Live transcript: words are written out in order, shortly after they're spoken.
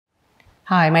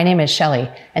Hi, my name is Shelley,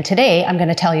 and today I'm going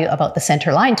to tell you about the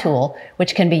center line tool,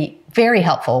 which can be very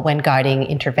helpful when guiding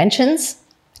interventions,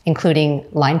 including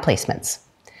line placements.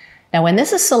 Now, when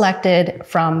this is selected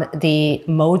from the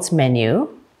Modes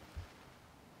menu,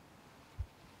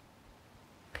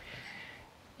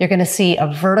 you're going to see a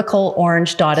vertical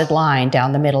orange dotted line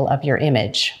down the middle of your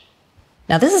image.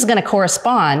 Now, this is going to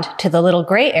correspond to the little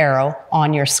gray arrow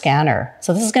on your scanner.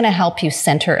 So this is going to help you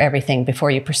center everything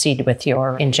before you proceed with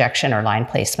your injection or line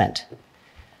placement.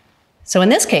 So in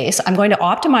this case, I'm going to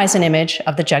optimize an image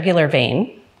of the jugular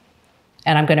vein,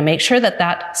 and I'm going to make sure that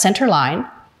that center line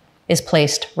is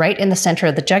placed right in the center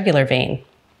of the jugular vein.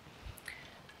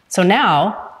 So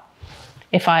now,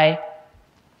 if I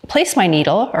place my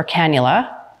needle or cannula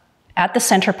at the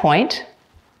center point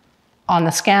on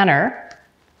the scanner,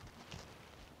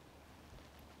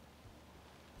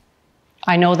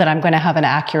 I know that I'm going to have an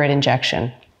accurate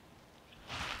injection.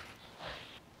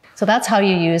 So that's how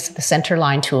you use the center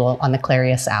line tool on the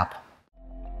Clarius app.